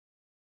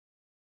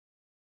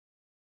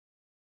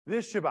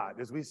This Shabbat,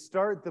 as we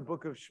start the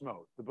book of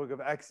Shemot, the book of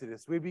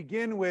Exodus, we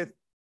begin with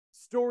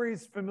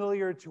stories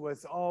familiar to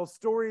us all,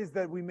 stories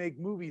that we make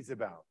movies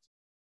about.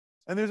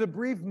 And there's a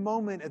brief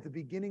moment at the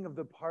beginning of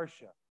the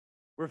Parsha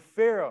where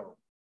Pharaoh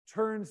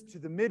turns to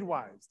the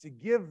midwives to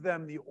give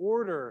them the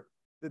order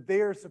that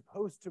they are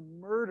supposed to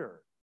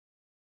murder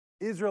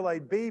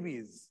Israelite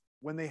babies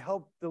when they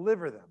help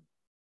deliver them.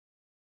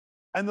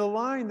 And the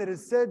line that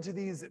is said to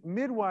these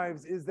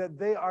midwives is that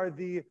they are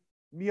the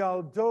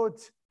mialdot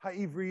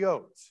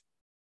ha'ivriot.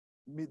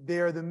 They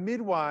are the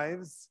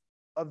midwives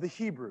of the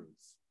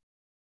Hebrews.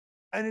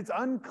 And it's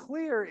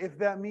unclear if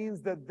that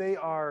means that they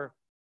are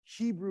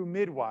Hebrew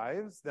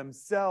midwives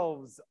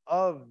themselves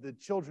of the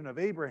children of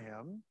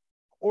Abraham,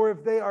 or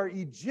if they are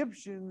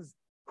Egyptians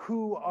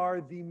who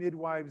are the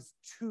midwives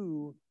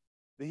to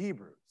the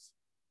Hebrews.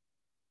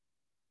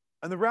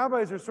 And the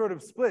rabbis are sort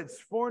of split.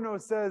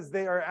 Sforno says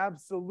they are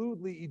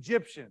absolutely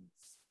Egyptians,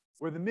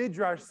 where the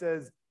Midrash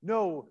says,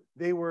 no,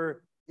 they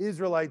were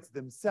Israelites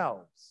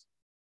themselves.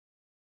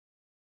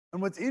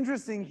 And what's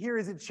interesting here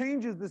is it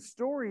changes the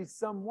story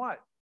somewhat,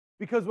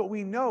 because what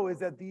we know is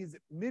that these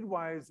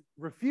midwives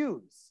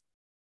refuse.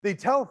 They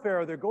tell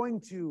Pharaoh they're going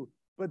to,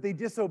 but they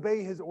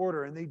disobey his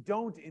order, and they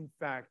don't, in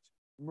fact,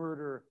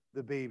 murder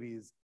the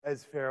babies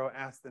as Pharaoh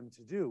asked them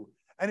to do.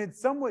 And it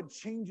somewhat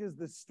changes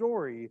the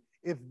story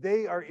if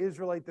they are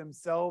Israelite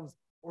themselves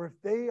or if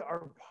they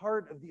are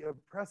part of the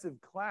oppressive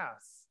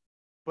class,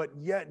 but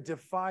yet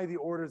defy the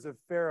orders of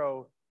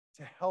Pharaoh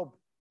to help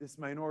this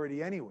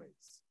minority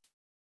anyways.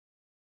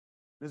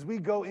 As we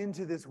go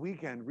into this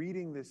weekend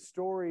reading this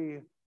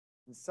story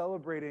and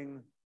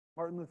celebrating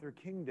Martin Luther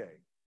King Day,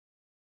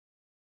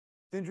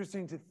 it's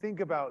interesting to think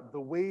about the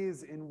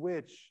ways in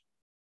which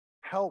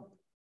help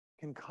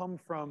can come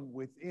from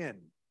within,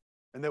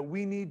 and that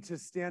we need to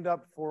stand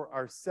up for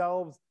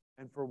ourselves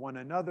and for one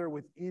another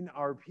within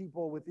our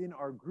people, within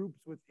our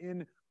groups,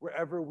 within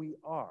wherever we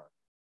are.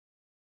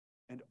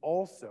 And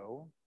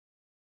also,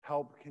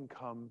 help can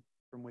come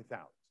from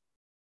without.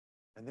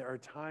 And there are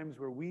times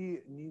where we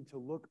need to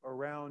look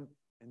around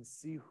and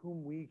see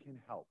whom we can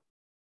help.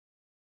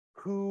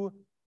 Who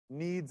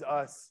needs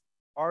us?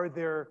 Are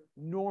there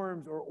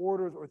norms or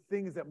orders or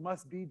things that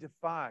must be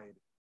defied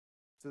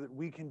so that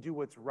we can do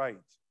what's right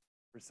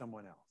for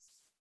someone else?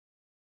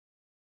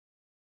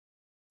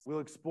 We'll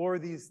explore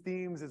these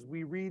themes as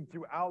we read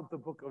throughout the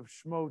book of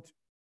Shemot.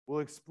 We'll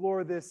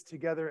explore this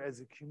together as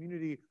a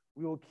community.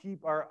 We will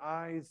keep our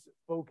eyes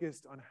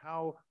focused on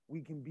how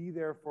we can be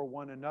there for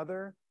one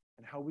another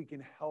and how we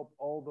can help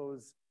all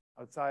those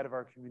outside of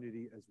our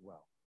community as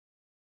well.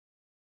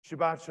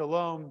 Shabbat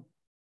Shalom.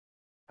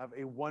 Have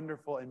a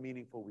wonderful and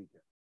meaningful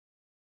weekend.